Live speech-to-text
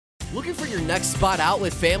Looking for your next spot out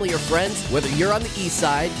with family or friends? Whether you're on the east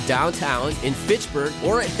side, downtown, in Fitchburg,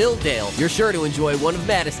 or at Hilldale, you're sure to enjoy one of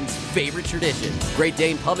Madison's favorite traditions. Great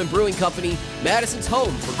Dane Pub and Brewing Company, Madison's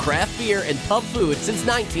home for craft beer and pub food since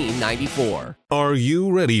 1994. Are you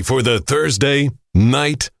ready for the Thursday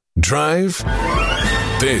Night Drive?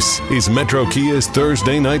 This is Metro Kia's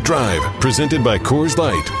Thursday Night Drive, presented by Coors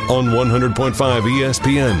Light on 100.5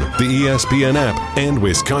 ESPN, the ESPN app, and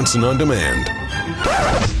Wisconsin On Demand.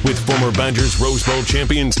 With former Badgers Rose Bowl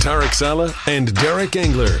champions Tarek Saleh and Derek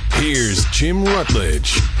Engler, here's Jim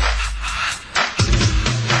Rutledge.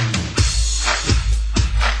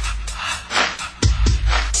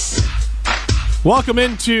 Welcome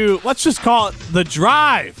into, let's just call it The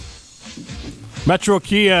Drive. Metro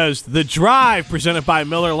Kia's The Drive, presented by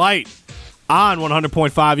Miller Lite on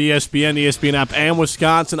 100.5 ESPN, the ESPN app, and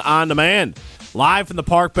Wisconsin On Demand. Live from the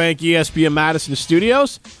Park Bank ESPN Madison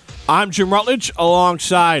studios, I'm Jim Rutledge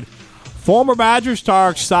alongside former Badgers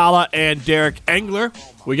Tarek Saleh and Derek Engler.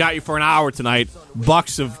 We got you for an hour tonight.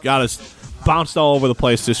 Bucks have got us bounced all over the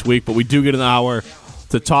place this week, but we do get an hour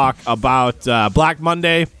to talk about Black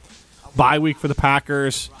Monday, bye week for the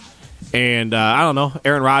Packers, and I don't know,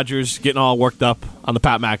 Aaron Rodgers getting all worked up on the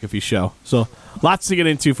Pat McAfee show. So lots to get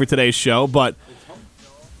into for today's show, but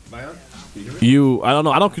I don't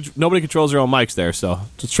know. Nobody controls their own mics there, so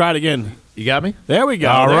let's try it again. You got me? There we go.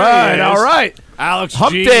 All there right. Alex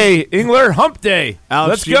Hump G. day, Engler, hump day. Alex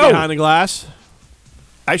Let's G go. behind the glass.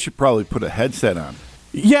 I should probably put a headset on.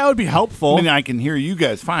 Yeah, it would be helpful. I mean, I can hear you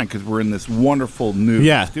guys fine because we're in this wonderful new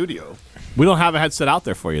studio. We don't have a headset out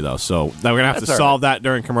there for you, though, so we're going to have to solve that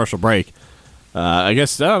during commercial break. I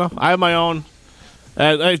guess, I don't know. I have my own.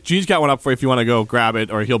 G's got one up for you if you want to go grab it,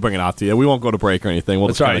 or he'll bring it out to you. We won't go to break or anything. We'll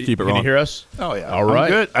just kind of keep it rolling. Can you hear us? Oh, yeah. All right. I'm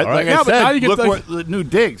good. All right. Like I said, look the what the new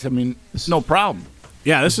digs. I mean, it's no problem.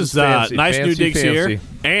 Yeah, this is fancy, nice new digs here.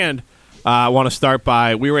 And I want to start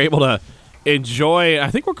by, we were able to enjoy, I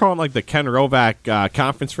think we're calling like the Ken Rovac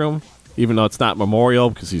conference room, even though it's not memorial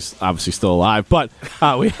because he's obviously still alive. But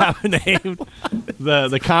we have named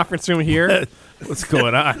the conference room here. What's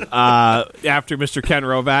going on? After Mr. Ken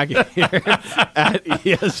Rovac here at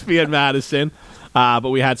ESPN Madison. But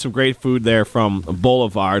we had some great food there from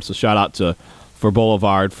Boulevard, so shout out for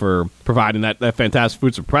Boulevard for providing that fantastic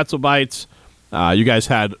food. Some pretzel bites. You guys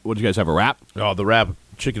had, what did you guys have, a wrap? Oh, the wrap,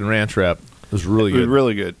 chicken ranch wrap. It was really good. It was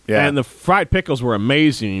really good, yeah. And the fried pickles were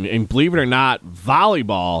amazing. And believe it or not,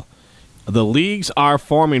 volleyball, the leagues are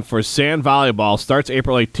forming for sand volleyball. Starts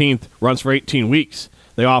April 18th, runs for 18 weeks.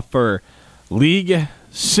 They offer league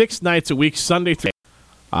 6 nights a week, Sunday through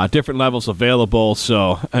different levels available.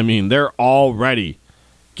 So, I mean, they're already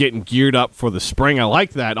getting geared up for the spring. I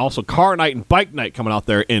like that. Also, car night and bike night coming out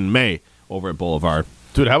there in May over at Boulevard.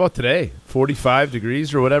 Dude, how about today? 45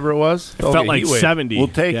 degrees or whatever it was? It felt like 70. We'll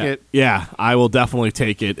take it. Yeah, I will definitely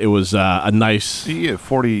take it. It was a nice... Yeah,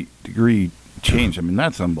 40-degree change. I mean,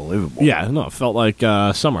 that's unbelievable. Yeah, no, it felt like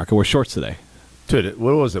summer. I could wear shorts today. Dude,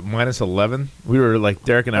 what was it, minus 11? We were like,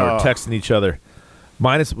 Derek and I were texting each other.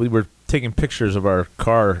 We were taking pictures of our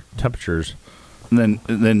car temperatures. And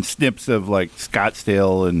then snips of like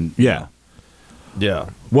Scottsdale and Yeah.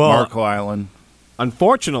 Well, Marco Island.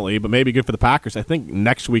 Unfortunately, but maybe good for the Packers, I think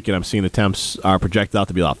next weekend I'm seeing the temps are projected out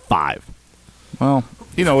to be about 5. Well,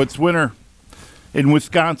 it's winter in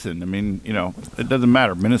Wisconsin. I mean, it doesn't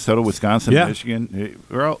matter. Minnesota, Wisconsin, Michigan.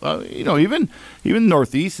 We're all, even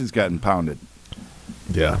Northeast has gotten pounded.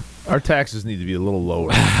 Yeah. Our taxes need to be a little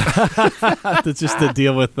lower. That's just to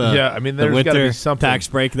deal with the there's winter gotta be something. tax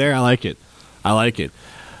break there. I like it.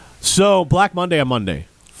 So, Black Monday on Monday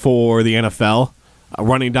for the NFL.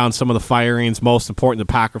 Running down some of the firings, most important to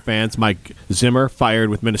Packer fans. Mike Zimmer fired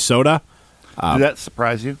with Minnesota. Did that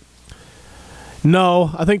surprise you? No,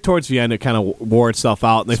 I think towards the end it kind of wore itself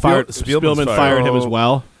out. And they Spielman fired him as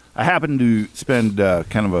well. I happened to spend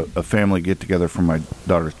kind of a family get-together for my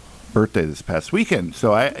daughter's birthday this past weekend.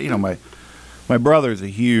 So, my brother is a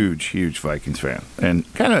huge, huge Vikings fan.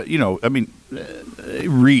 And kind of, he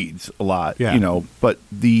reads a lot, but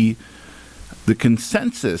the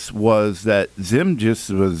consensus was that Zim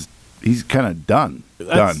he's kind of done.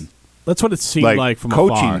 That's what it seemed like from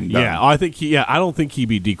coaching afar. done. Yeah, I don't think he'd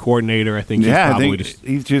be D coordinator. I think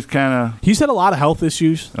he's just kind of. He's had a lot of health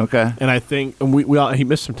issues. Okay, and I think he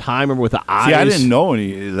missed some time. Remember with the eyes. See, I didn't know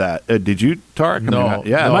any of that. Did you, Tarek? No.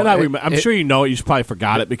 I'm sure you know it. You just probably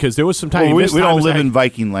forgot it because there was some time. We don't live in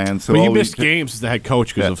Viking land, so he missed games as the head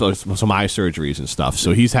coach because of some eye surgeries and stuff.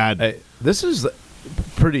 So he's had. This is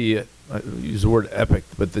pretty. I use the word epic,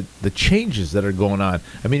 but the changes that are going on.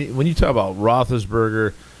 I mean, when you talk about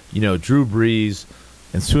Roethlisberger, Drew Brees,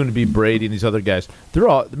 and soon to be Brady and these other guys. They're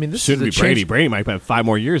all. I mean, this Shouldn't is be Brady. Brady might have 5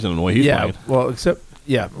 more years in the way he's playing. Well, except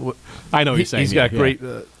I know what you're saying. He's got great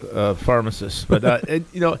pharmacists, but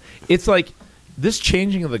it's like this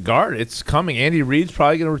changing of the guard. It's coming. Andy Reid's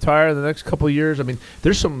probably going to retire in the next couple of years. I mean,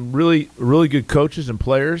 there's some really, really good coaches and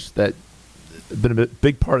players that have been a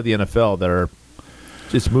big part of the NFL that are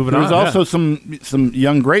just moving on. There's also some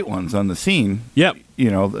young great ones on the scene. Yep.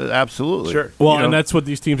 Absolutely. Sure. Well, and that's what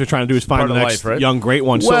these teams are trying to do is find the next young great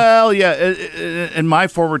one. Well, and my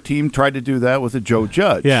former team tried to do that with a Joe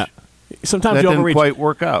Judge. Yeah. Sometimes that you didn't overreach. quite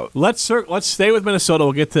work out. Let's stay with Minnesota.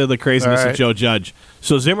 We'll get to the craziness of Joe Judge.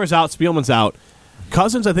 So Zimmer's out, Spielman's out.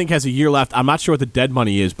 Cousins, I think, has a year left. I'm not sure what the dead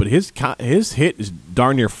money is, but his hit is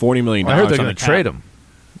darn near $40 million. I heard they're going to trade him.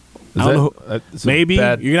 Maybe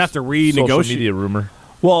you're going to have to renegotiate. Social media rumor.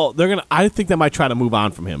 Well, I think they might try to move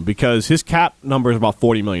on from him because his cap number is about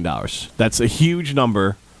 $40 million. That's a huge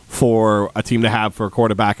number for a team to have for a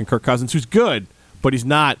quarterback. And Kirk Cousins, who's good, but he's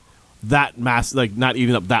not that not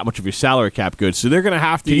eating up that much of your salary cap good. So they're going to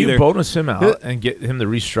have to either bonus him out and get him to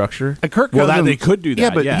restructure. Kirk Cousins, they could do that. Yeah,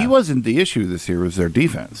 but he wasn't the issue this year. It was their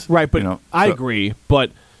defense, right? But I agree.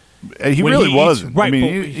 But he really wasn't. Right? I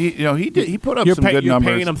mean, he put up some good numbers. You're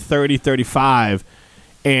paying him 30, 35,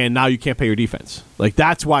 and now you can't pay your defense. Like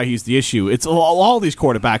that's why he's the issue. It's all these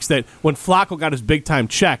quarterbacks that when Flacco got his big time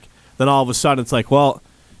check, then all of a sudden it's like, well,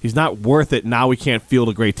 he's not worth it. Now we can't field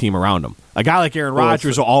a great team around him. A guy like Aaron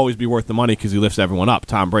Rodgers will always be worth the money because he lifts everyone up.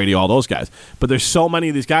 Tom Brady, all those guys. But there's so many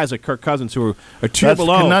of these guys like Kirk Cousins who are tier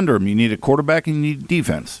below. That's the conundrum. You need a quarterback and you need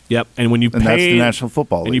defense. Yep. And when that's the National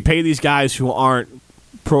Football League. And you pay these guys who aren't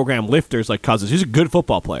program lifters like Cousins. He's a good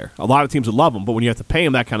football player. A lot of teams would love him. But when you have to pay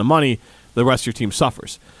him that kind of money, the rest of your team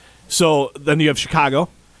suffers. So then you have Chicago.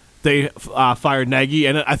 They fired Nagy,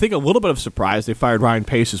 and I think a little bit of surprise, they fired Ryan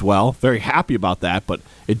Pace as well. Very happy about that, but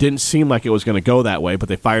it didn't seem like it was going to go that way, but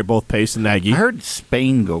they fired both Pace and Nagy. I heard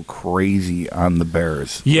Spain go crazy on the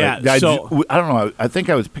Bears. Yeah, I don't know. I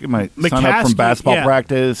think I was picking my son up from basketball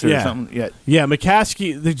practice or something. Yeah,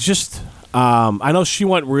 McCaskey, they just... I know she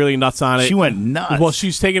went really nuts on it. She went nuts. Well,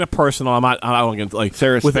 she's taking it personal. I don't get like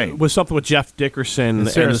Sarah Spain with something with Jeff Dickerson and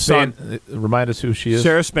Sarah the Spain. son. Remind us who she is.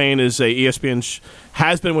 Sarah Spain is a ESPN.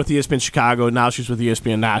 Has been with ESPN Chicago. Now she's with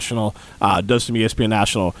ESPN National. Does some ESPN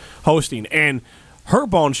National hosting. And her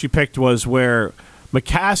bone she picked was where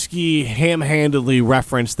McCaskey ham-handedly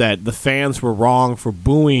referenced that the fans were wrong for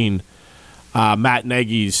booing Matt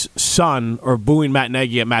Nagy's son or booing Matt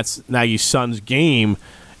Nagy at Matt Nagy's son's game.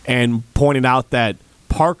 And pointing out that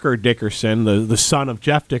Parker Dickerson, the son of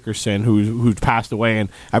Jeff Dickerson, who passed away, and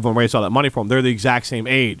everyone raised all that money for him, they're the exact same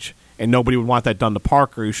age. And nobody would want that done to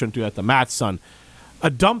Parker. You shouldn't do that to Matt's son. A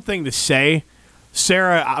dumb thing to say.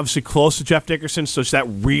 Sarah, obviously close to Jeff Dickerson, so that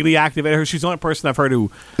really activated her. She's the only person I've heard who...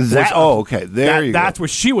 okay. That's where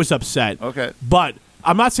she was upset. Okay. But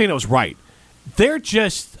I'm not saying it was right. They're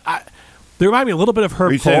just... they remind me a little bit of her...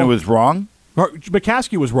 Are you saying it was wrong?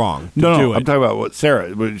 McCaskey was wrong to do it. I'm talking about what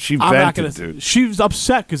Sarah. She vented, dude. She was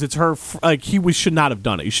upset because it's her. Should not have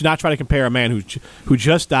done it. You should not try to compare a man who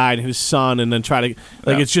just died and his son, and then try to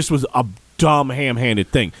it just was a dumb ham-handed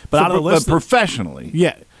thing. But out of the list, professionally,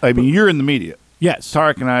 yeah. I mean, you're in the media. Yes,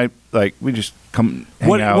 Tarek and I we just come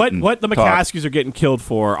hang out. What the McCaskies are getting killed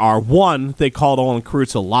for are one, they called Olin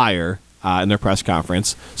Kreutz a liar in their press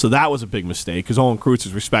conference, so that was a big mistake because Olin Kreutz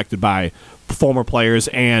is respected by former players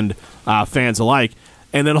and fans alike.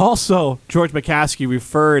 And then also, George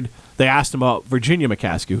McCaskey they asked him about Virginia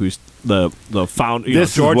McCaskey, who's the founder.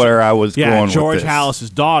 This is where I was going with George this. Halas's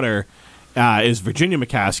daughter is Virginia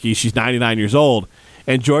McCaskey. She's 99 years old.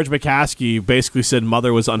 And George McCaskey basically said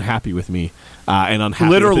mother was unhappy with me and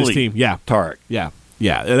unhappy with his team. Yeah. Tarek. Yeah.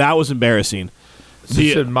 That was embarrassing. So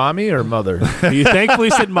you said mommy or mother? He thankfully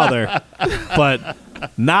said mother, but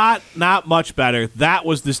not much better. That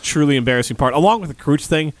was this truly embarrassing part, along with the Kreutz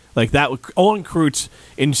thing. Like that, Olin Kreutz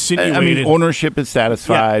insinuated. I mean, ownership is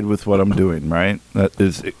satisfied with what I'm doing, right? That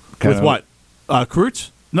is with what?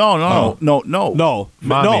 Kreutz? No.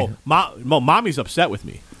 Mommy. Mommy's upset with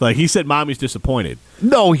me. Like he said, mommy's disappointed.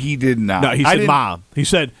 No, he did not. No, he said mom. He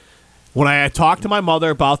said, when I talked to my mother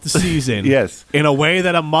about the season, yes, in a way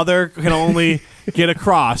that a mother can only get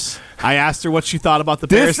across, I asked her what she thought about the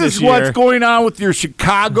Bears this year. This is what's going on with your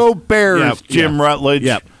Chicago Bears, Jim Rutledge.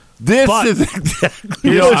 Yep. This is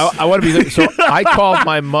exactly. I want to be. So I called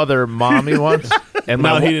my mother mommy once, and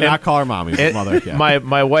he did not call her mommy. His mother. Yeah.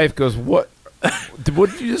 My wife goes, "What?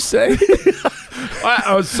 What did you just say?"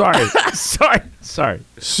 Oh, sorry.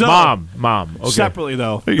 So, mom. Okay. Separately,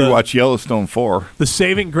 though, you watch Yellowstone 4. The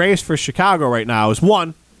saving grace for Chicago right now is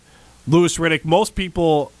one, Louis Riddick. Most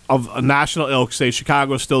people of a national ilk say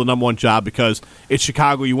Chicago is still the number one job because it's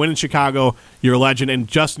Chicago. You win in Chicago, you're a legend, and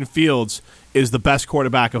Justin Fields is the best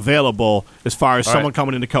quarterback available as far as someone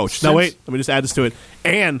coming in to coach. Now, wait, let me just add this to it.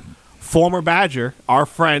 And former Badger, our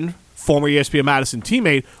friend, former ESPN Madison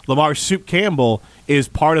teammate, Lamar Soup Campbell, is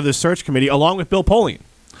part of the search committee along with Bill Polian.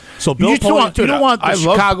 So Bill Polian, you don't want the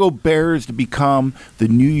Chicago Bears to become the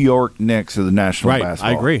New York Knicks of the National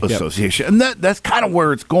Basketball Association, and that's kind of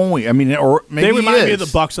where it's going. I mean, or maybe they remind me of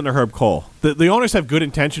the Bucks under Herb Cole. The owners have good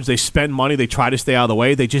intentions. They spend money. They try to stay out of the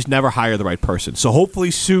way. They just never hire the right person. So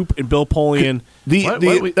hopefully, Soup and Bill Polian.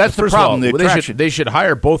 That's the problem. They should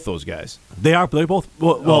hire both those guys. They both.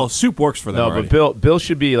 Well, Soup works for them. No, already. but Bill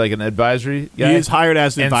should be like an advisory guy. He is hired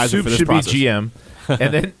as an advisor Soup for this should process. be GM,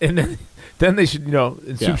 and then they should,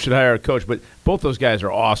 Soup should hire a coach. But both those guys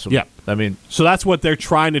are awesome. Yeah. I mean, so that's what they're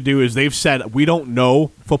trying to do is they've said, we don't know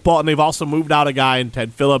football. And they've also moved out a guy in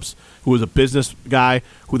Ted Phillips, who was a business guy,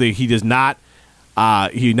 he does not.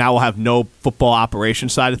 He now will have no football operation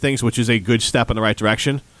side of things, which is a good step in the right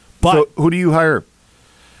direction. But so who do you hire?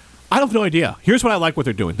 I have no idea. Here's what I like what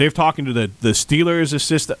they're doing. They've talking to the Steelers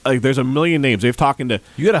assistant. There's a million names. They've talking to.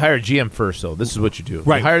 You got to hire a GM first, though. This is what you do.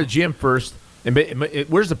 Right. You hire the GM first. And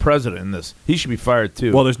where's the president in this? He should be fired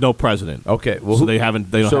too. Well, there's no president. Okay. Well, so they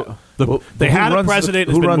haven't. They don't. They had a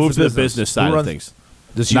president who's been moved to the business side of things.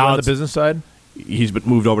 Does he run the business side? He's been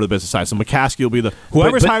moved over to the business side. So McCaskey will be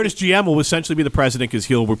whoever's hired as GM will essentially be the president because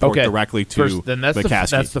he'll report directly to McCaskey.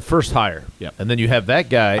 That's the first hire. Yep. And then you have that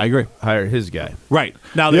guy. I agree. Hire his guy. Right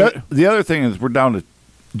now. The other thing is we're down to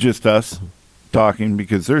just us talking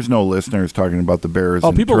because there's no listeners talking about the Bears.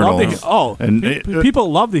 People love to hear. People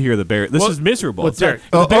love to hear the Bears. This is miserable. Well, Tarek,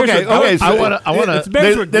 okay. I want to. The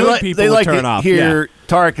Bears are good. People they would like turn to off. hear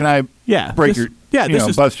Tarek and I break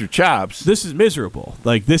bust your chops. This is miserable.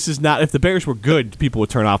 Like this is not. If the Bears were good, people would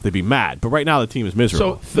turn off. They'd be mad. But right now, the team is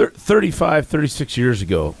miserable. So 35, 36 years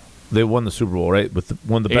ago, they won the Super Bowl, right? With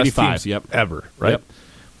one of the best teams ever, right?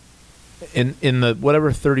 Yep. In the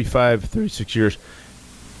 35, 36 years.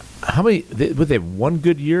 How many? Would they have one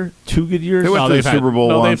good year, 2 good years? They went to the Super Bowl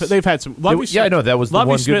once. They've had some. I know that was the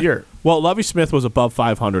one good year. Well, Lovie Smith was above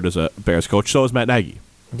 500 as a Bears coach. So was Matt Nagy.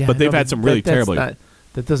 Yeah, but they've had some really terrible. That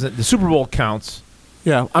doesn't. The Super Bowl counts.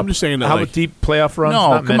 Yeah, I'm just saying that. How a deep playoff run?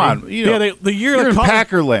 No, come on. The year you're in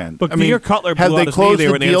Packerland. Look, the year Cutler have blew they out closed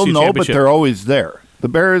his knee, the deal? No, but they're always there. The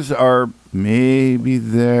Bears are maybe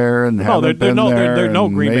there and haven't been there. They're no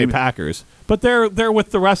Green Bay Packers, but they're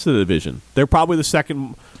with the rest of the division. They're probably the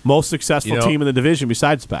second most successful team in the division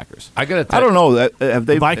besides the Packers. I don't know. Have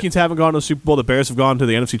they? The Vikings haven't gone to the Super Bowl. The Bears have gone to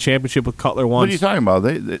the NFC Championship with Cutler once. What are you talking about?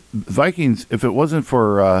 The Vikings, if it wasn't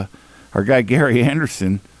for our guy Gary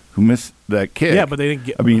Anderson, who missed that kick. Yeah, but they didn't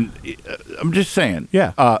get. I mean, I'm just saying.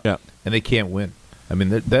 Yeah. And they can't win. I mean,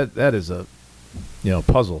 that is a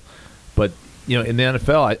puzzle. But in the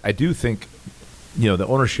NFL, I do think the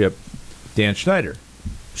ownership, Dan Snyder,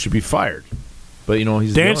 should be fired. But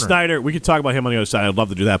he's Dan Snyder. We could talk about him on the other side. I'd love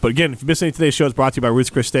to do that. But again, if you missed any of today's show, it's brought to you by Ruth's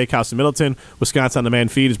Chris Steakhouse in Middleton. Wisconsin on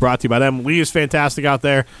Demand feed is brought to you by them. Lee is fantastic out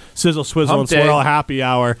there. Sizzle, Swizzle, and Swirl happy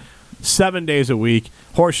hour, 7 days a week.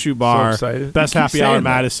 Horseshoe Bar, best happy hour in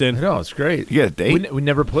Madison. I know, it's great. You got a date? We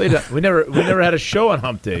never played. We never had a show on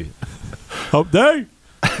Hump Day. Hump Day.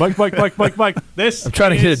 Mike. I'm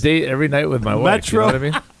trying to get a date every night with my wife. Metro, you know what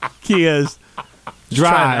I mean? Kia's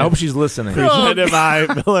Drive. I hope she's listening. Presented by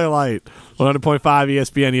Miller Lite. 100.5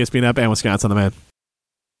 ESPN, ESPN app, and Wisconsin on Demand.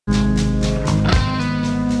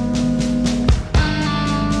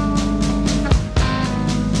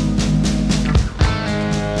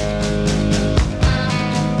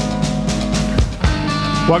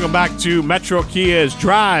 Welcome back to Metro Kia's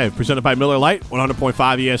Drive, presented by Miller Lite, 100.5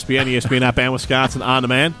 ESPN, ESPN app, and Wisconsin on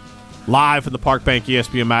Demand. Live from the Park Bank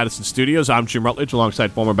ESPN Madison studios, I'm Jim Rutledge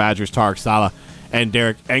alongside former Badgers Tarek Sala and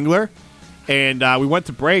Derek Engler. And we went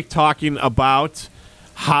to break talking about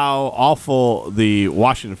how awful the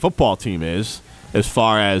Washington football team is as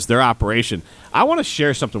far as their operation. I want to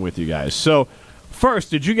share something with you guys. So, first,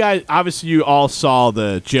 did you guys, obviously you all saw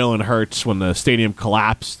the Jalen Hurts when the stadium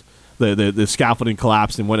collapsed, the scaffolding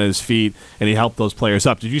collapsed and went at his feet, and he helped those players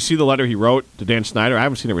up. Did you see the letter he wrote to Dan Snyder? I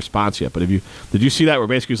haven't seen a response yet, but did you see that where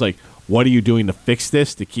basically he's like, what are you doing to fix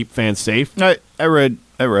this, to keep fans safe? I read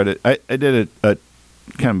it. I did a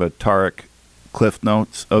kind of a Tarek Cliff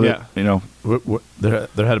Notes of it.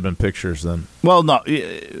 There had been pictures then. Well, no,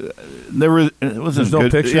 there was. It wasn't no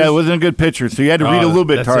good. pictures. Yeah, it wasn't a good picture. So you had to read a little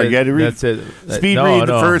bit, Tarek. You had to read. That's it. Read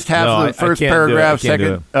the first half of the first paragraph,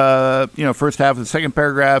 second. First half of the second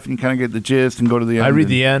paragraph, and you kind of get the gist and go to the end. I read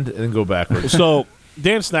the end and then go backwards. So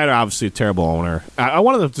Dan Snyder, obviously a terrible owner. I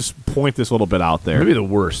wanted to just point this a little bit out there. Maybe the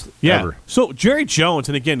worst ever. So Jerry Jones,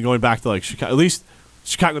 and again, going back to like Chicago, at least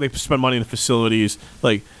Chicago, they spend money in the facilities.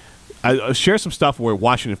 Like, I share some stuff where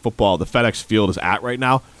Washington football, the FedEx Field is at right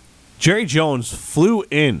now. Jerry Jones flew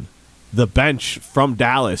in the bench from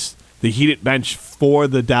Dallas, the heated bench for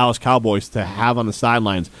the Dallas Cowboys to have on the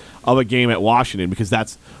sidelines of a game at Washington, because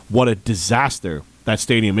that's what a disaster that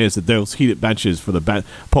stadium is, that those heated benches for the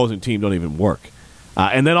opposing team don't even work.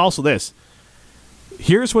 And then also this.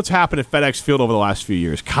 Here's what's happened at FedEx Field over the last few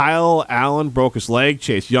years. Kyle Allen broke his leg.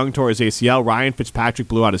 Chase Young tore his ACL. Ryan Fitzpatrick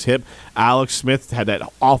blew out his hip. Alex Smith had that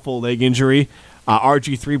awful leg injury.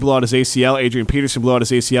 RG3 blew out his ACL. Adrian Peterson blew out his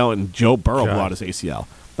ACL. And Joe Burrow blew out his ACL.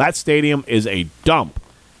 That stadium is a dump,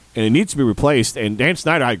 and it needs to be replaced. And Dan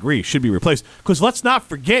Snyder, I agree, should be replaced. Because let's not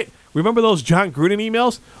forget, remember those John Gruden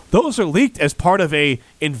emails? Those are leaked as part of a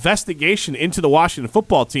investigation into the Washington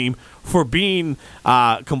football team for being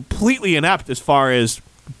completely inept as far as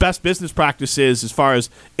best business practices, as far as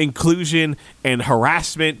inclusion and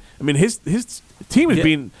harassment. I mean, his team is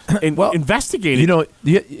being investigated. You know,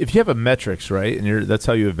 if you have a metrics, right, and that's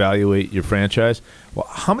how you evaluate your franchise. Well,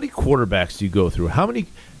 how many quarterbacks do you go through? How many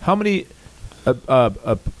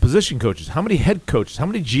position coaches? How many head coaches? How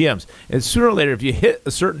many GMs? And sooner or later, if you hit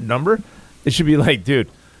a certain number, it should be like, dude,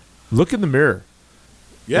 look in the mirror.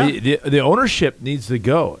 Yeah, the ownership needs to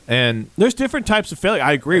go. And there's different types of failure.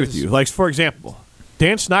 I agree with you. Like, for example,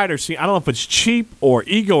 Dan Snyder, I don't know if it's cheap or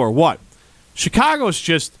ego or what. Chicago's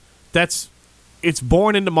just, it's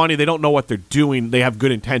born into money. They don't know what they're doing. They have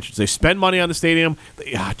good intentions. They spend money on the stadium.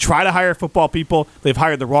 They try to hire football people. They've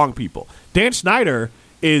hired the wrong people. Dan Snyder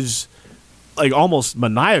is like almost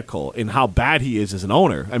maniacal in how bad he is as an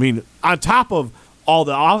owner. I mean, on top of all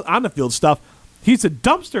the on the field stuff, he's a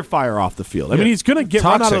dumpster fire off the field. I mean, he's going to get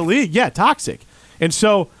run out of the league. Yeah, toxic. And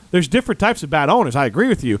so there's different types of bad owners. I agree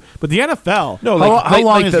with you. But the NFL, how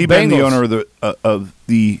long has he been the owner of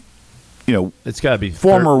the it's got to be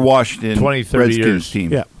former Washington 20, 30 Redskins years.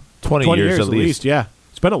 team? Yeah, 20 years at least. Yeah,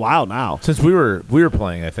 it's been a while now since we were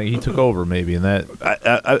playing. I think he took over maybe in that.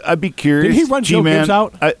 I'd be curious. Did he run Joe Gibbs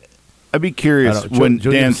out? I'd be curious when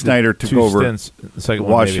Dan Snyder took over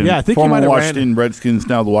Washington. Yeah, I think former he Washington Redskins,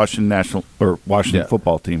 now the Washington Washington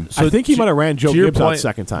football team. So I think he might have ran Joe Gibbs out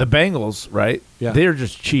second time. The Bengals, right? Yeah, they're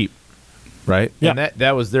just cheap, right? Yeah, and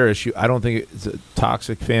that was their issue. I don't think it's a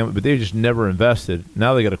toxic family, but they just never invested.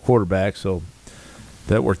 Now they got a quarterback, so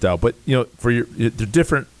that worked out. But for the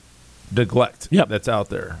different neglect that's out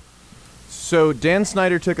there. So Dan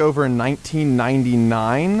Snyder took over in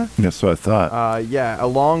 1999. That's what I thought.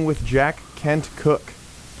 Along with Jack Kent Cook.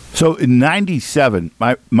 So in 97,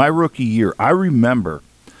 my rookie year, I remember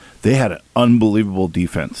they had an unbelievable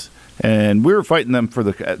defense. And we were fighting them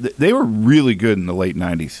they were really good in the late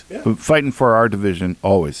 90s, fighting for our division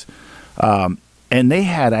always. And they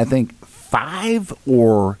had, I think, it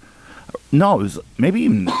was maybe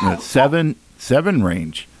even seven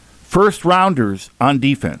range first-rounders on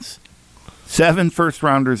defense. 7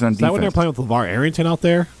 first-rounders on defense. Is that when they were playing with LeVar Arrington out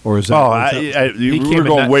there? Or is that we're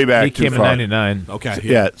going way back He came in 99. Okay.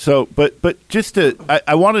 Yeah. So, but just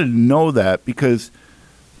I wanted to know that because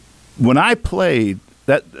when I played,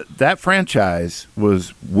 that franchise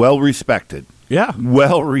was well respected. Yeah.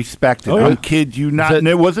 Well respected. I kid you not. And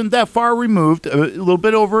it wasn't that far removed, a little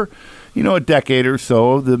bit over, a decade or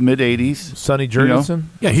so, the mid-'80s. Sonny Jurgensen?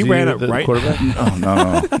 Yeah, he ran it right. Quarterback?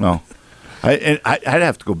 No. I'd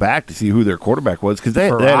have to go back to see who their quarterback was because they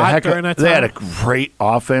had a great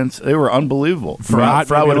offense. They were unbelievable.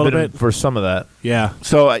 Frott would have been for some of that. Yeah.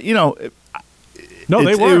 So, they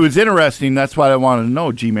were. It was interesting. That's why I wanted to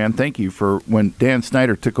know, G-Man. Thank you for when Dan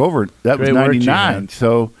Snyder took over. That was 99.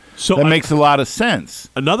 So that makes a lot of sense.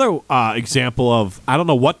 Another example of, I don't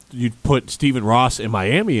know what you'd put Stephen Ross in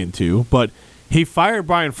Miami into, but he fired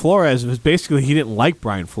Brian Flores because basically he didn't like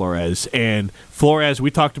Brian Flores. And Flores, we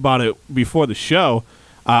talked about it before the show,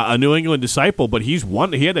 a New England disciple, but he's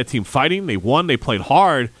won. He had that team fighting. They won. They played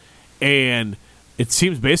hard. And it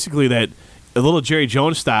seems basically that a little Jerry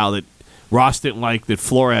Jones style that Ross didn't like that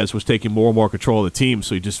Flores was taking more and more control of the team,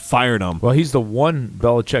 so he just fired him. Well, he's the one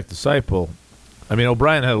Belichick disciple. I mean,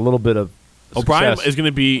 O'Brien had a little bit of success. O'Brien is going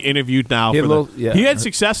to be interviewed now. He had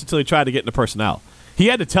success until he tried to get into personnel. He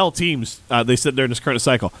had to tell teams, they said during this current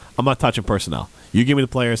cycle, I'm not touching personnel. You give me the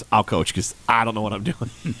players, I'll coach because I don't know what I'm doing.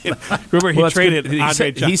 Remember, he traded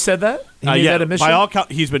Andre Johnson. He said that? He made that admission? By all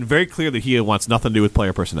accounts, he's been very clear that he wants nothing to do with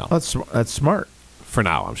player personnel. That's smart. For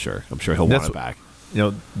now, I'm sure. He'll want it back.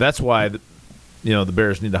 That's why the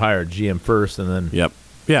Bears need to hire a GM first and then. Yep.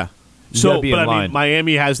 Yeah. I mean,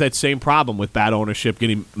 Miami has that same problem with bad ownership,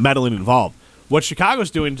 meddling involved. What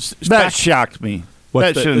Chicago's doing, that shocked me.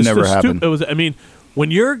 That should have never happened. It was. I mean,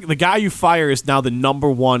 when you're the guy you fire is now the number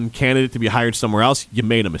one candidate to be hired somewhere else, you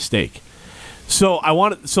made a mistake. So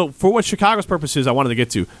for what Chicago's purposes, I wanted to get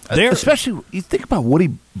to there. Especially, you think about what he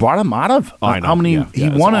brought him out of. I know. How many he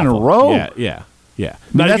won in a awful. row. Yeah.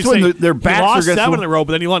 I mean, that's when their backs he lost are 7 in a row,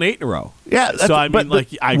 but then he won 8 in a row. Yeah, so I mean, I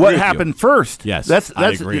agree what with happened you. first? Yes, that's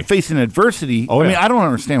I agree. facing adversity. Oh, I mean, yeah. I don't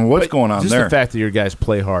understand what's going on just there. the fact that your guys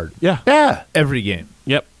play hard. Yeah. Every game.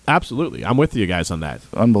 Yep. Absolutely. I'm with you guys on that.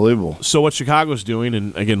 Unbelievable. So what Chicago's doing,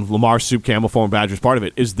 and again, Lamar Soup Campbell, former Badgers, part of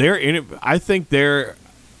it, is I think they're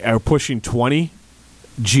pushing 20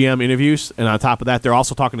 GM interviews, and on top of that, they're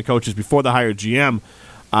also talking to coaches before they hire GM.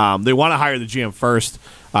 They want to hire the GM first,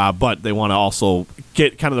 but they want to also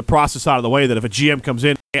get kind of the process out of the way that if a GM comes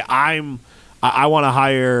in, I want to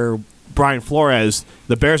hire Brian Flores.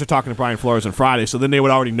 The Bears are talking to Brian Flores on Friday, so then they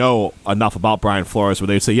would already know enough about Brian Flores where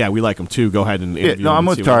they'd say, yeah, we like him too. Go ahead and interview him. I'm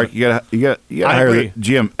with Tarek. You got to hire agree. the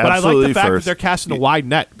GM absolutely but I like the fact first. that they're casting a wide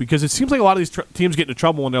net because it seems like a lot of these teams get into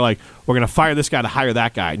trouble when they're like, we're going to fire this guy to hire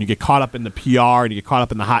that guy, and you get caught up in the PR and you get caught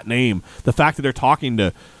up in the hot name. The fact that they're talking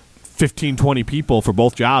to 15, 20 people for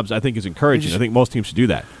both jobs, I think, is encouraging. I think most teams should do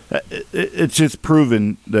that. It's just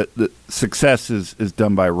proven that success is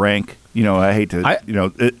done by rank. I hate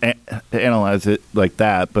to analyze it like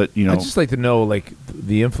that, but I just like to know like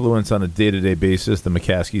the influence on a day-to-day basis the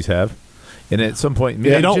McCaskies have, and at some point,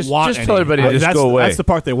 they don't want just tell everybody to just go away. That's the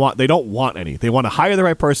part they want. They don't want any. They want to hire the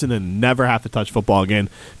right person and never have to touch football again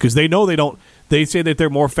because they know they don't. They say that they're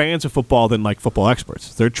more fans of football than like football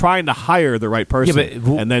experts. They're trying to hire the right person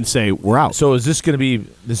and then say we're out. So is this going to be?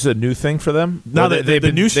 This is a new thing for them? No,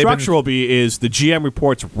 the new structure will be is the GM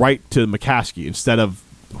reports right to McCaskey instead of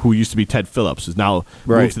who used to be Ted Phillips is now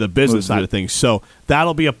moved to the business side of things. So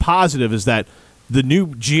that'll be a positive. Is that the new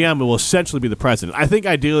GM will essentially be the president? I think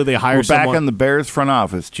ideally they hire someone back on the Bears front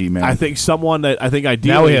office. G-man. I think someone that I think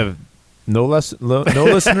ideally now we have. No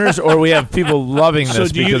listeners, or we have people loving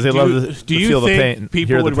this because they love to feel the pain.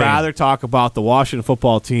 People would rather talk about the Washington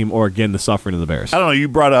football team or again the suffering of the Bears? I don't know. You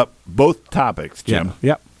brought up both topics, Jim.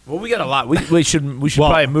 Yep. Well, we got a lot. We should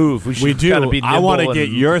probably move. We do. Be I want to get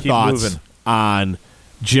your thoughts moving on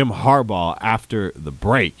Jim Harbaugh after the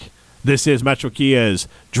break. This is Metro Kia's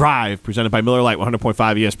Drive, presented by Miller Lite, 100.5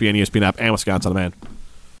 ESPN, ESPN app, and Wisconsin On Demand.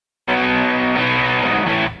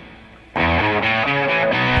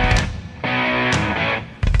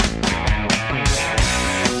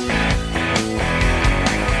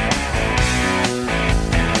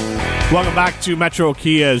 Welcome back to Metro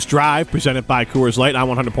Kia's Drive, presented by Coors Light on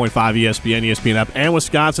 100.5 ESPN, ESPN app, and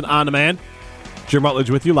Wisconsin On Demand. Jim Rutledge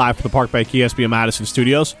with you live from the Park Bay ESPN Madison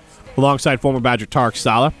studios, alongside former Badger Tarek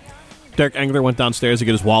Sala. Derek Engler went downstairs to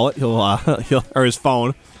get his wallet. He'll or his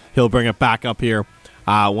phone. He'll bring it back up here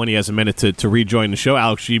when he has a minute to rejoin the show.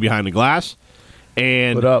 Alex G behind the glass.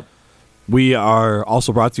 And what up? We are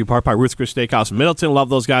also brought to you part by Ruth's Chris Steakhouse in Middleton. Love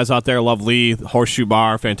those guys out there. Love Lee, Horseshoe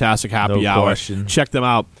Bar, fantastic happy hour. Question. Check them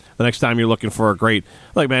out the next time you're looking for a great.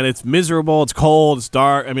 Like, man, it's miserable, it's cold, it's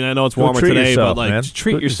dark. I mean, I know it's warmer today, yourself, but like, man.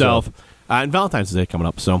 treat yourself. And Valentine's Day coming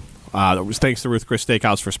up, so thanks to Ruth Chris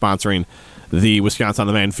Steakhouse for sponsoring the Wisconsin On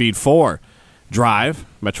Demand feed for Drive,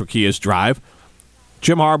 Metro Kia's Drive.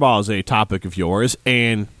 Jim Harbaugh is a topic of yours,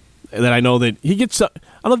 and that I know that he gets. I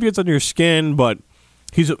don't know if he gets under your skin, but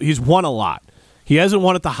he's won a lot. He hasn't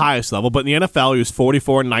won at the highest level, but in the NFL, he was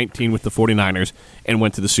 44-19 with the 49ers and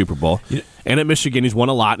went to the Super Bowl. Yeah. And at Michigan, he's won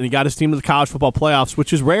a lot, and he got his team to the college football playoffs,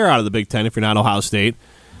 which is rare out of the Big Ten if you're not Ohio State.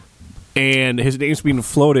 And his name's being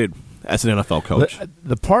floated as an NFL coach.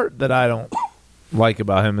 The part that I don't like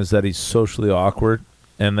about him is that he's socially awkward,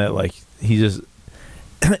 and that like he just.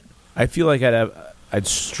 I feel like I'd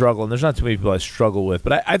struggle, and there's not too many people I struggle with,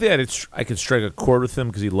 but I think I could strike a chord with him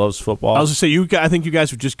because he loves football. I was going to say, I think you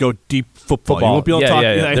guys would just go deep football. You won't be able to talk.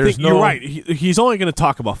 Yeah. I think you're right. He's only going to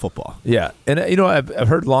talk about football. Yeah, and I've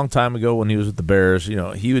heard a long time ago when he was with the Bears,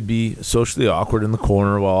 he would be socially awkward in the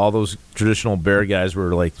corner while all those traditional Bear guys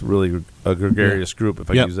were like really a gregarious group, if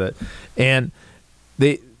I use that. And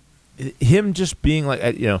him just being like,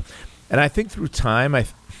 and I think through time, I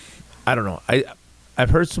don't know, I've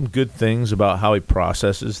heard some good things about how he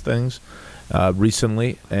processes things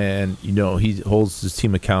recently, and he holds his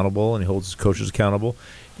team accountable and he holds his coaches accountable,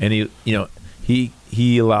 and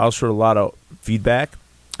he allows for a lot of feedback,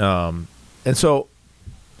 and so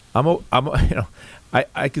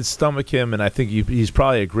I could stomach him, and I think he's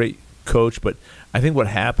probably a great coach, but I think what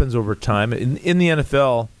happens over time in the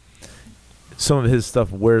NFL, some of his stuff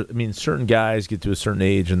certain guys get to a certain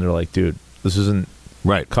age and they're like, dude, this isn't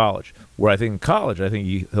college. Where I think in college,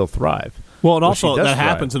 he'll thrive. Well, and Well, also she does that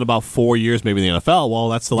happens in about 4 years, maybe in the NFL. Well,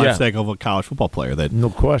 that's the life Yeah. cycle of a college football player. That No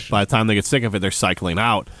question. by the time they get sick of it, they're cycling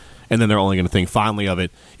out, and then they're only going to think fondly of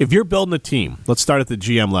it. If you're building a team, let's start at the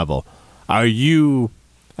GM level. Are you,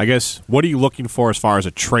 I guess, what are you looking for as far as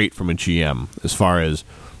a trait from a GM? As far as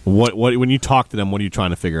what when you talk to them, what are you trying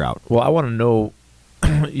to figure out? Well, I want to know,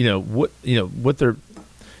 what they're,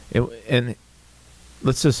 and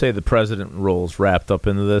let's just say the president role is wrapped up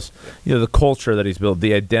into this. The culture that he's built,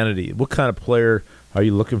 the identity. What kind of player are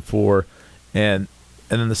you looking for? And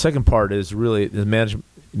then the second part is really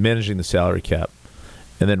managing the salary cap.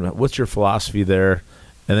 And then what's your philosophy there?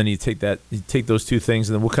 And then you take those two things,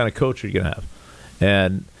 and then what kind of coach are you going to have?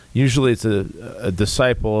 And usually it's a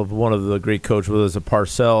disciple of one of the great coaches, whether it's a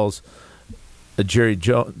Parcells, a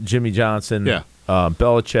Jimmy Johnson,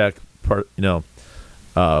 Belichick,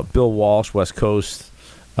 Bill Walsh, West Coast,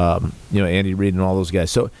 Andy Reid, and all those guys.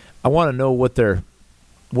 So I want to know what they're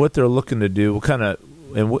looking to do, what kind of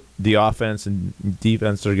and what the offense and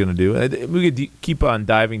defense are going to do. We could keep on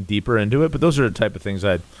diving deeper into it, but those are the type of things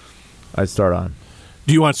I'd start on.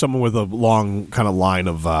 Do you want someone with a long kind of line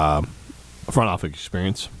of front office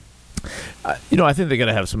experience? I think they got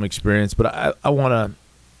to have some experience, but I want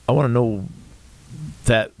to know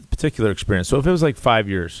that particular experience. So if it was like 5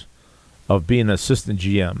 years of being an assistant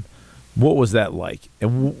GM, what was that like?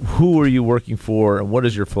 And who are you working for? And what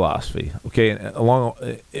is your philosophy? Okay, and along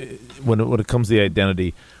when it comes to the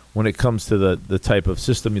identity, when it comes to the type of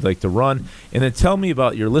system you'd like to run, and then tell me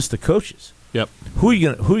about your list of coaches. Yep. Who are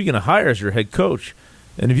you gonna hire as your head coach?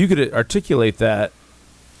 And if you could articulate that,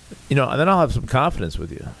 then I'll have some confidence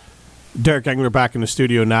with you. Derek Engler back in the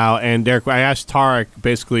studio now, and Derek, I asked Tarek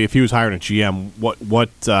basically if he was hiring a GM,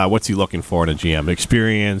 what's he looking for in a GM?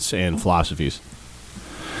 Experience and philosophies.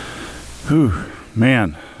 Whew,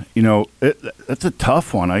 man, that's a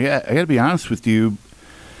tough one. I got to be honest with you.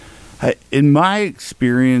 In my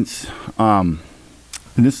experience, and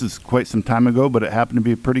this is quite some time ago, but it happened to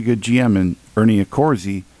be a pretty good GM in Ernie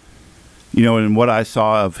Accorsi. And what I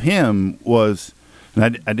saw of him was, and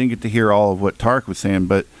I didn't get to hear all of what Tarek was saying,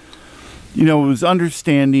 but it was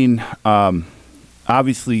understanding,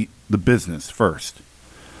 obviously, the business first,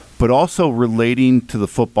 but also relating to the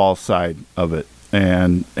football side of it,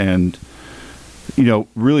 and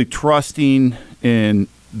really trusting in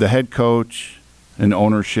the head coach and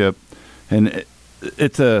ownership. And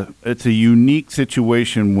it's a unique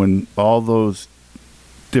situation when all those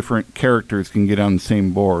different characters can get on the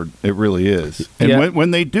same board. It really is. And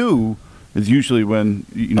when they do, is usually when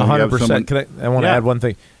you have someone. I want to add one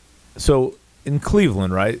thing. So in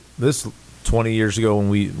Cleveland, right? This 20 years ago when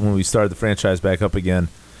we started the franchise back up again,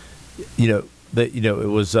 it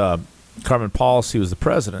was Carmen Policy was the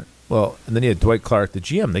president. Well, and then you had Dwight Clark, the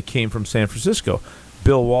GM. They came from San Francisco,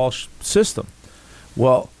 Bill Walsh system.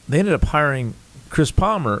 Well, they ended up hiring Chris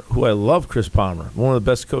Palmer, who I love. Chris Palmer, one of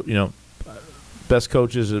the best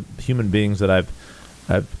coaches, human beings that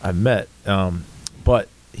I've met. But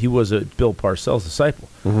he was a Bill Parcells disciple.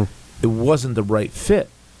 Mm-hmm. It wasn't the right fit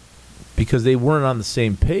because they weren't on the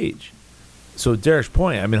same page. So Derek's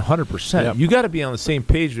point, 100%. Yep. You got to be on the same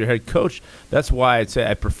page with your head coach. That's why I'd say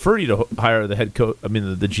I prefer you to hire the head coach. The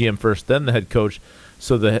GM first, then the head coach,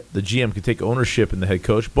 so the GM can take ownership in the head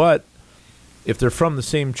coach. But if they're from the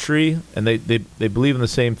same tree and they believe in the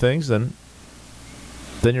same things, then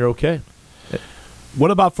you're okay.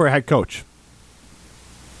 What about for a head coach?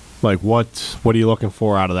 Like what are you looking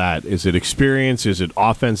for out of that? Is it experience? Is it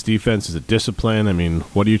offense, defense? Is it discipline?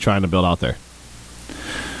 What are you trying to build out there?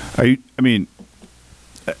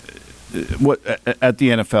 What at the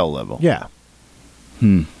NFL level? Yeah.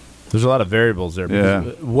 There's a lot of variables there. Yeah.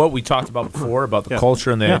 What we talked about before about the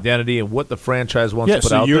culture and the identity and what the franchise wants to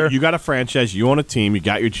put out there. You got a franchise. You own a team. You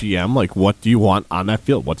got your GM. Like, what do you want on that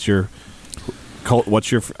field? What's your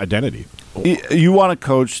identity? You want a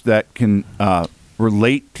coach that can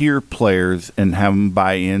relate to your players and have them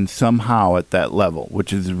buy in somehow at that level,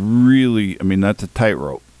 which is really, that's a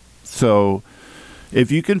tightrope. So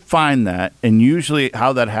if you can find that, and usually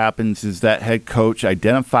how that happens is that head coach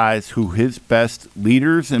identifies who his best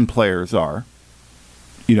leaders and players are,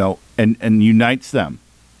 and unites them.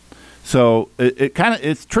 So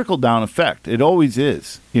it's trickle down effect. It always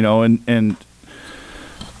is,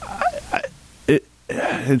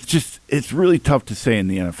 it's really tough to say in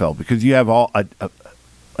the NFL because you have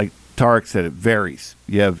like Tarek said, it varies.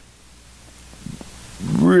 You have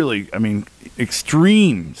really,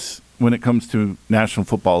 extremes when it comes to National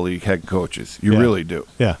Football League head coaches. You really do.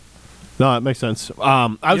 Yeah. No, that makes sense. I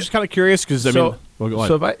was just kind of curious because, go ahead.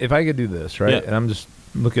 So if I could do this, right, and I'm just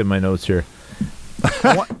looking at my notes here.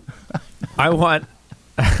 I want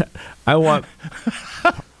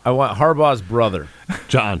Harbaugh's brother.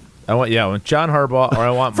 John. I want John Harbaugh, or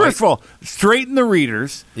I want First of all, straighten the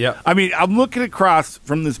readers. Yeah. I mean, I'm looking across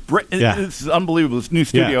from this. This is unbelievable. This new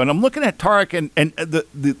studio, and I'm looking at Tarek, and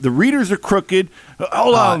the readers are crooked.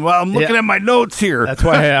 Hold on, well, I'm looking at my notes here. That's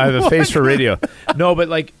why I have a face for radio. No, but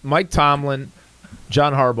like Mike Tomlin,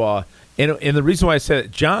 John Harbaugh, and the reason why I said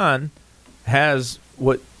it, John has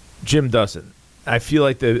what Jim doesn't. I feel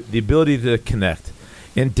like the ability to connect,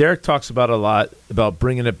 and Derek talks about a lot about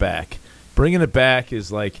bringing it back. Bringing it back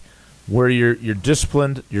is like where you're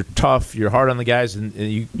disciplined, you're tough, you're hard on the guys, and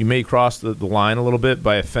you may cross the line a little bit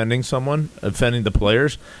by offending the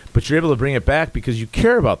players, but you're able to bring it back because you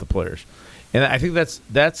care about the players. And I think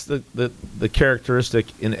that's the characteristic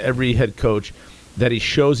in every head coach, that he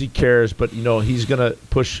shows he cares, but he's going to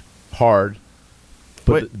push hard.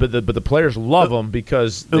 But the players love him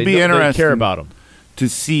because they care about him. To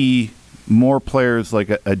see more players like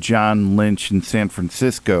a John Lynch in San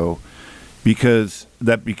Francisco, because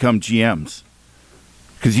that become GMs,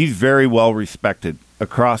 because he's very well respected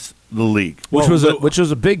across the league, which was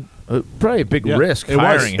a big, probably a big risk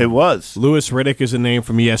hiring him. It was. Louis Riddick is a name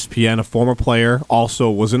from ESPN, a former player, also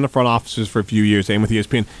was in the front offices for a few years, and with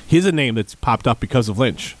ESPN. He's a name that's popped up because of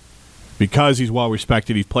Lynch, because he's well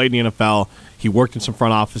respected. He's played in the NFL. He worked in some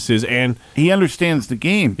front offices, and he understands the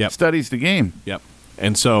game. Yep. Studies the game. Yep.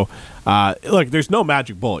 And so, look, there's no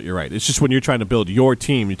magic bullet. You're right. It's just when you're trying to build your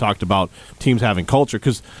team, you talked about teams having culture.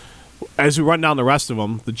 Because as we run down the rest of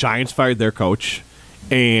them, the Giants fired their coach,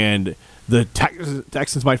 and the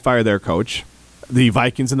Texans might fire their coach. The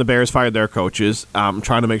Vikings and the Bears fired their coaches. I'm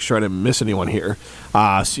trying to make sure I didn't miss anyone here.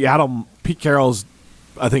 Seattle, Pete Carroll's,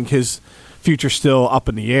 I think his future's still up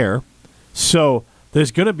in the air. So there's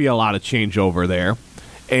going to be a lot of changeover there.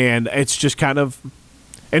 And it's just kind of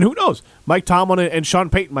 – and who knows? Mike Tomlin and Sean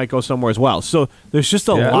Payton might go somewhere as well. So there's just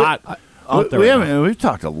a lot out there. We've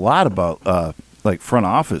talked a lot about like front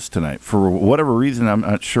office tonight. For whatever reason, I'm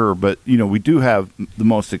not sure. But, we do have the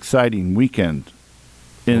most exciting weekend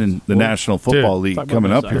in the National Football League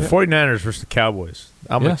coming up here. 49ers versus the Cowboys.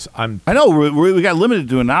 I know. We got limited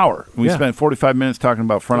to an hour. We spent 45 minutes talking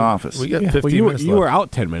about front office. We got 15 minutes You were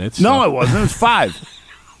out 10 minutes. No, I wasn't. It was 5.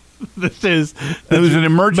 It was an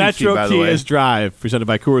emergency, Metro by the way. Kia's Drive, presented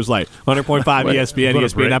by Coors Light. 100.5 ESPN,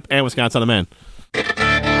 ESPN Up, and Wisconsin on the Man.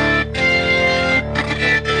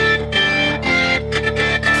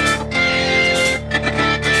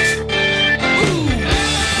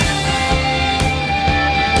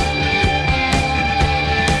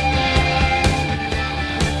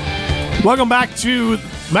 Welcome back to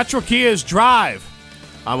Metro Kia's Drive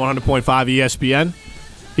on 100.5 ESPN.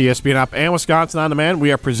 ESPN Up and Wisconsin on Demand. We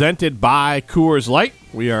are presented by Coors Light.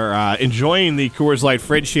 We are enjoying the Coors Light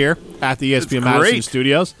fridge here at the ESPN Madison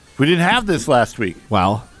studios. We didn't have this last week.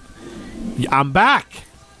 Well, I'm back.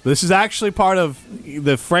 This is actually part of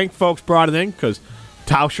the Frank folks brought it in because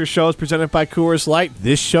Tauscher's show is presented by Coors Light.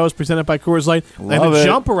 This show is presented by Coors Light. And the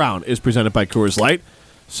Jump Around is presented by Coors Light.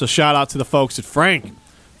 So shout out to the folks at Frank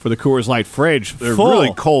for the Coors Light fridge. They're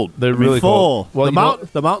really cold. They're really full. Cold. Well,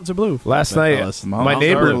 the mountains are blue. Last night, my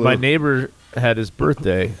neighbor had his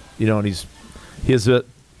birthday. And he has the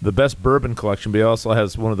best bourbon collection, but he also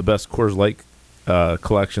has one of the best Coors Light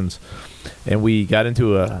collections. And we got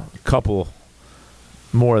into a couple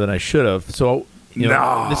more than I should have. So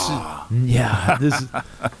this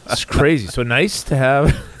is crazy. So nice to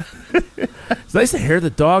have. It's nice to hear the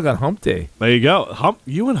dog on Hump Day. There you go.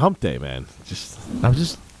 You and Hump Day, man. I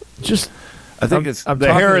think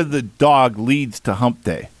the hair of the dog leads to Hump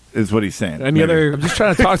Day, is what he's saying. I'm just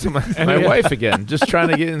trying to talk to my wife again. Just trying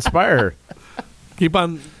to inspire her. Keep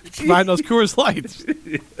on buying those Coors Lights.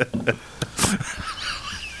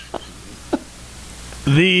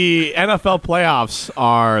 The NFL playoffs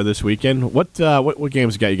are this weekend. What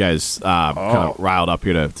games got you guys kind of riled up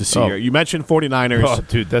here to see here? You mentioned 49ers. Oh,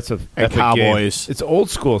 dude, that's and Cowboys. Game. It's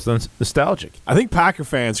old school. It's nostalgic. I think Packer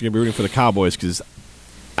fans are going to be rooting for the Cowboys because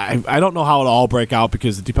I don't know how it'll all break out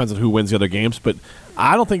because it depends on who wins the other games, but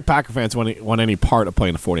I don't think Packer fans want any part of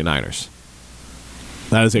playing the 49ers.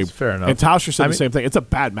 That's fair enough. And Tauscher said the same thing. It's a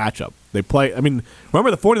bad matchup. They play. Remember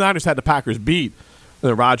the 49ers had the Packers beat. And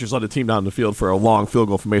then Rodgers led the team down the field for a long field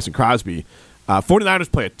goal from Mason Crosby.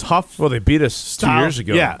 49ers play a tough. Well, they beat us 2 years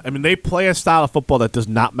ago. Yeah, they play a style of football that does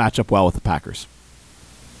not match up well with the Packers.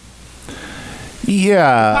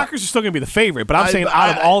 Yeah, the Packers are still going to be the favorite, but I'm saying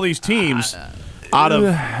out of all these teams, out of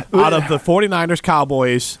the 49ers,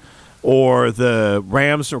 Cowboys, or the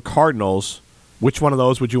Rams or Cardinals, which one of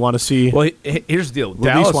those would you want to see? Well, here's the deal.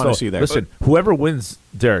 Dallas want to see there. Listen, whoever wins,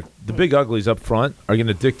 Derek, the big uglies up front are going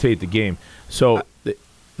to dictate the game. So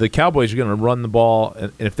the the Cowboys are going to run the ball,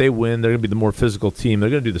 and if they win, they're going to be the more physical team. They're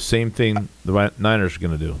going to do the same thing the Niners are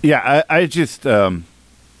going to do. Yeah, I just I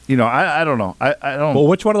don't know. I don't. Well,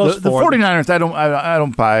 which one of those the four? 49ers? I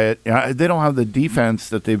don't buy it. They don't have the defense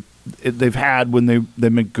that they've had when they've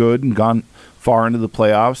been good and gone far into the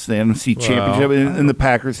playoffs, the NFC Championship in the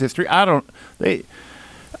Packers' history.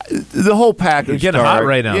 The whole package. They're getting hot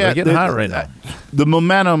right now. They're getting hot right now. The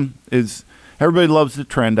momentum is. Everybody loves the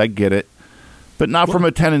trend. I get it, but not from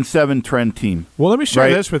a 10-7 trend team. Well, let me share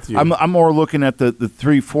right? this with you. I'm more looking at the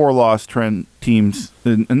 3-4 loss trend teams,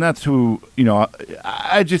 and that's who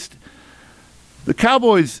I just the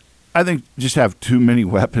Cowboys. I think just have too many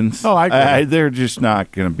weapons. Oh, I agree. They're just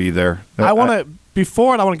not going to be there. I want to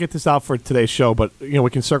before, and I want to get this out for today's show, but we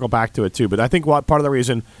can circle back to it too. But I think part of the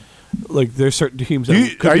reason, like, there's certain teams.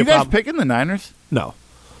 That are you guys picking the Niners? No.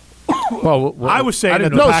 Well, I was saying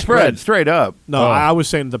that no the spread straight up. No, I was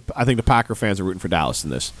saying I think the Packer fans are rooting for Dallas in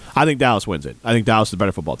this. I think Dallas wins it. I think Dallas is a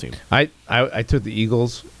better football team. I took the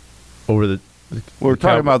Eagles over the. We're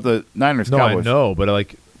talking about the Niners. No, Cowboys. I know, but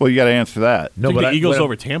well, you got to answer that. No, but the Eagles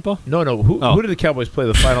over Tampa. No. Who did the Cowboys play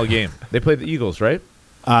the final game? They played the Eagles, right?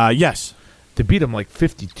 Yes. To beat them like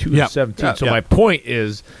 52-17. Yeah. So my point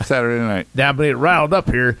is Saturday night. Now I'm getting riled up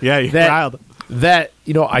here. Yeah, you're riled. That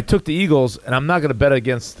I took the Eagles, and I'm not going to bet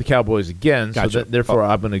against the Cowboys again. Gotcha. So therefore,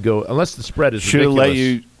 I'm going to go unless the spread is should have ridiculous. let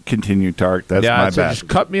you continue, Tarek. That's my so bad. Just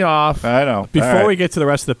cut me off. I know. Before we get to the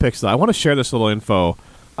rest of the picks, though, I want to share this little info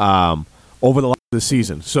over the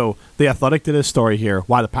season. So the Athletic did a story here: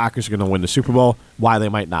 why the Packers are going to win the Super Bowl, why they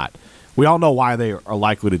might not. We all know why they are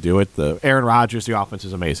likely to do it. The Aaron Rodgers, the offense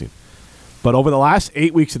is amazing, but over the last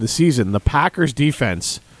 8 weeks of the season, the Packers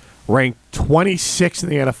defense ranked 26th in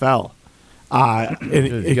the NFL.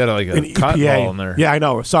 You got a cotton EPA. ball in there. Yeah, I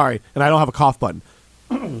know. Sorry, and I don't have a cough button,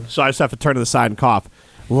 so I just have to turn to the side and cough.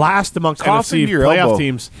 Last amongst Cough NFC into your playoff elbow.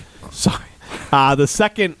 teams. Sorry, the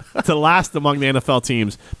second to last among the NFL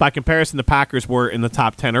teams. By comparison, the Packers were in the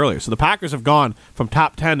top 10 earlier. So the Packers have gone from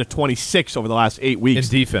top 10 to 26 over the last 8 weeks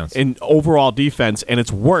In defense. in overall defense, and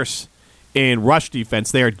it's worse in rush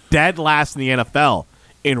defense. They are dead last in the NFL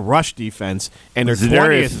in rush defense, and they're Za'Darius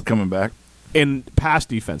 20th is coming back. in pass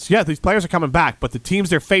defense. Yeah, these players are coming back, but the teams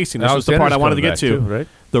they're facing, this was the part I wanted to get to. Too, right?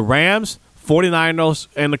 The Rams, 49ers,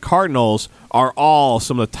 and the Cardinals are all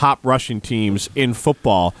some of the top rushing teams in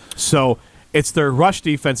football. So it's their rush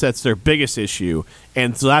defense that's their biggest issue.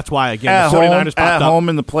 And so that's why, again, the 49ers popped up. home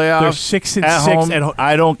in the playoffs. They're 6 and at 6. Home, and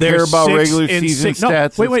I don't they're care about 6 regular and season 6. No,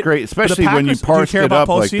 stats. wait. It's great, But the especially when you Packers, do parse care it about up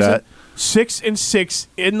like postseason? that. 6 and 6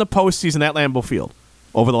 in the postseason at Lambeau Field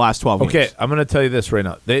over the last 12 Okay, games. I'm going to tell you this right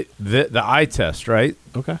now. The eye test, right?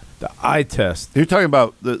 Okay. The eye test. You're talking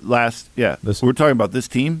about the last. Yeah, we're talking about this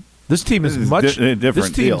team. This team is This is much a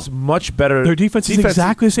different This team's deal. much better. Their defense is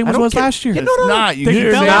exactly the same as it was last year. Yeah, It's not. You They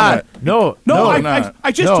hear fell that. off. No,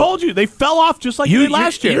 I just told you they fell off just like they did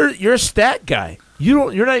last year. You're a stat guy.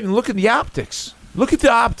 You're not even looking at the optics. Look at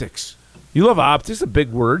the optics. You love optics, a big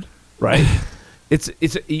word, right? it's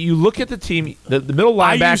you look at the team, the middle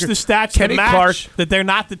linebacker. I use the stats Kenny to match Clark, that they're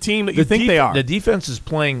not the team that you think they are. The defense is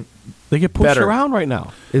playing. They get pushed better. around right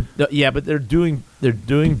now. Yeah, but they're doing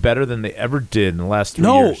better than they ever did in the last 3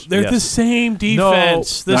 No, years. they're Yes. the same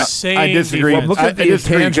defense. The same. I disagree. defense. Look at the I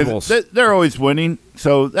disagree 'cause intangibles. they're always winning,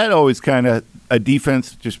 so that always kind of a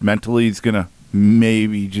defense just mentally is going to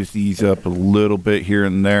maybe just ease up a little bit here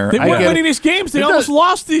and there. They I weren't get winning it. these games. They It almost does-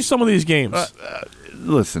 lost some of these games.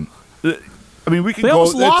 Listen, I mean, we can They go.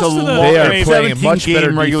 almost lost it's a to the- long, They are Maybe playing a much 17 better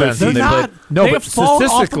game regular defense They're than season. they not. played. No, they but have fallen off a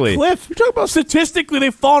statistically, cliff. You're talking about statistically,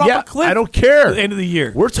 they've fallen off a cliff. I don't care. At the end of the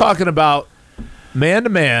year. We're talking about man to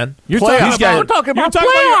man. You're Playoffs. talking These about, guys- you're talking about your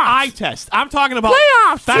eye test. I'm talking about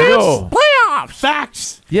facts. No. Playoffs.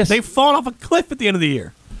 Facts. Yes. They've fallen off a cliff at the end of the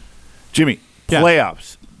year. Jimmy, Yeah.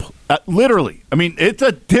 playoffs. Literally. I mean, it's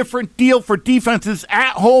a different deal for defenses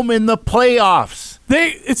at home in the playoffs.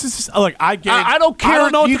 It's just like I get. I don't care. I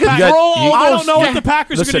don't know what You the can Packers. throw all I those don't know what stats. the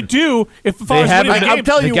Packers are Listen, going to do if the Fires have- win the I'm game.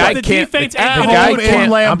 telling you the what, the can't- defense the ain't At gonna guy home do in it.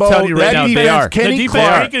 can't- I'm Lambeau, telling you right that now, they defense, are. Kenny The defense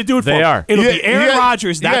Clark. ain't going to do it. They for are. It'll You be Aaron got-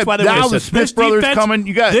 Rodgers. you That's got why they now win. the Smith brothers coming.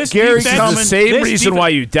 You got this Gary defense- coming. The same this reason defense- why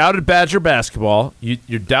you doubted Badger basketball.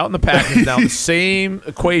 You're doubting the Packers now. The same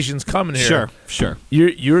equations coming here. Sure.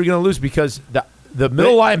 You're going to lose because the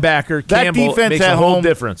middle linebacker that Campbell defense makes at a whole home-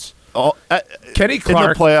 difference. In Kenny the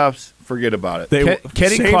Clark. playoffs, forget about it.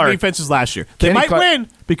 Kenny same Clark. defenses last year. They Kenny might Clark- win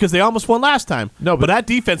because they almost won last time. No, but but that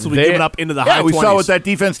defense will be they- giving up into the Yeah, high 20s. we saw what that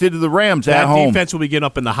defense did to the Rams That at home. defense will be getting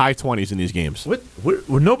up in the high 20s in these games.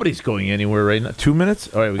 Nobody's going anywhere right now. 2 minutes?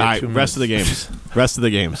 All right, we got All right, 2 minutes. rest of the games. Rest of the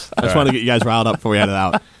games. I just wanted to get you guys riled up before we headed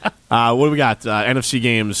out. What do we got? NFC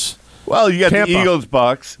games. Well, you got Tampa. the Eagles,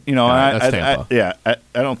 Bucks. You know, That's Tampa.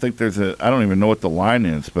 I don't think there's a. I don't even know what the line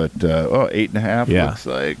is, but 8.5 Yeah. looks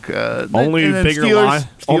like Only and then bigger Steelers, line.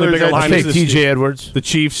 Only Steelers bigger at line Take is T.J. Edwards. the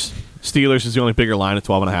Chiefs. Steelers is the only bigger line at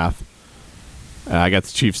 12.5. I got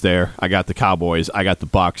the Chiefs there. I got the Cowboys. I got the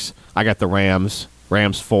Bucks. I got the Rams.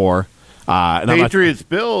 Rams 4. And Patriots,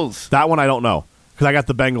 Bills. that one I don't know because I got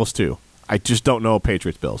the Bengals too. I just don't know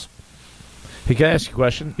Patriots Bills. Hey, can I ask you a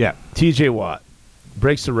question? Yeah. T.J. Watt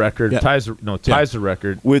breaks the record. Yeah. Ties the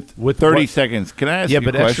record with 30 what? seconds. Can I ask Yeah, you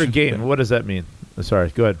but a question? extra game. What does that mean? Sorry,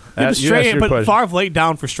 go ahead. Yeah, You ask your but question. Favre laid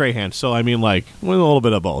down for Strahan, so I mean, like, with a little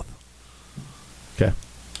bit of both. Okay.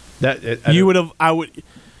 You would have. I would.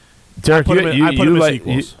 Derek, I put him as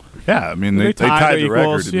equals. Yeah, I mean, they They tied tied their the record,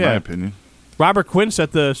 equals, in yeah. my opinion. Robert Quinn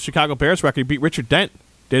set the Chicago Bears record. He beat Richard Dent.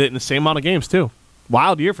 Did it in the same amount of games too.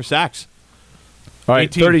 Wild year for sacks. All right,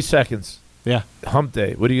 18. 30 seconds. Yeah. Hump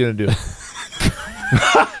day. What are you going to do?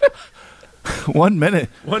 1 minute.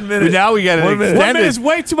 1 minute. Now we got an 1 minute. extended. 1 minute is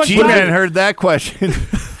way too much G-Man time. heard that question.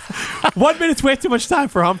 1 minute's way too much time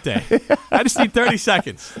for hump day. I just need 30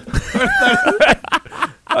 seconds.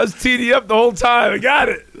 I was teeing you up the whole time. I got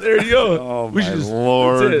it. There you go. Oh, We my should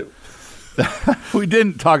Lord. that's it. We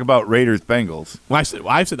didn't talk about Raiders Bengals. Well,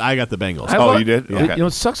 I said I got the Bengals. You did? It, Okay. You know,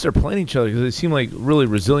 it sucks they're playing each other because they seem like really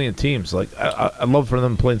resilient teams. Like I'd love for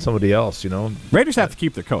them playing somebody else. You know, Raiders have to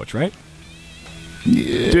keep their coach, right?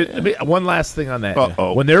 dude. I mean, one last thing on that.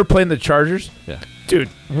 Uh-oh. When they were playing the Chargers, Yeah. dude,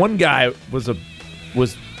 one guy was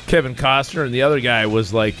Kevin Costner, and the other guy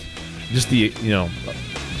was like just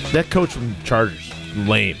that coach from the Chargers,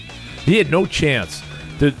 lame. He had no chance.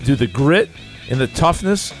 The grit and the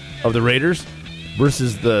toughness of the Raiders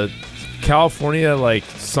versus the California like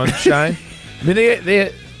sunshine. I mean,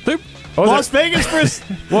 they Las Vegas versus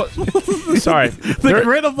well, sorry, the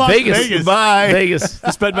grid of Las Vegas. Bye. Vegas.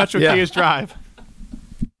 This been Metro Yeah. Kia's Drive.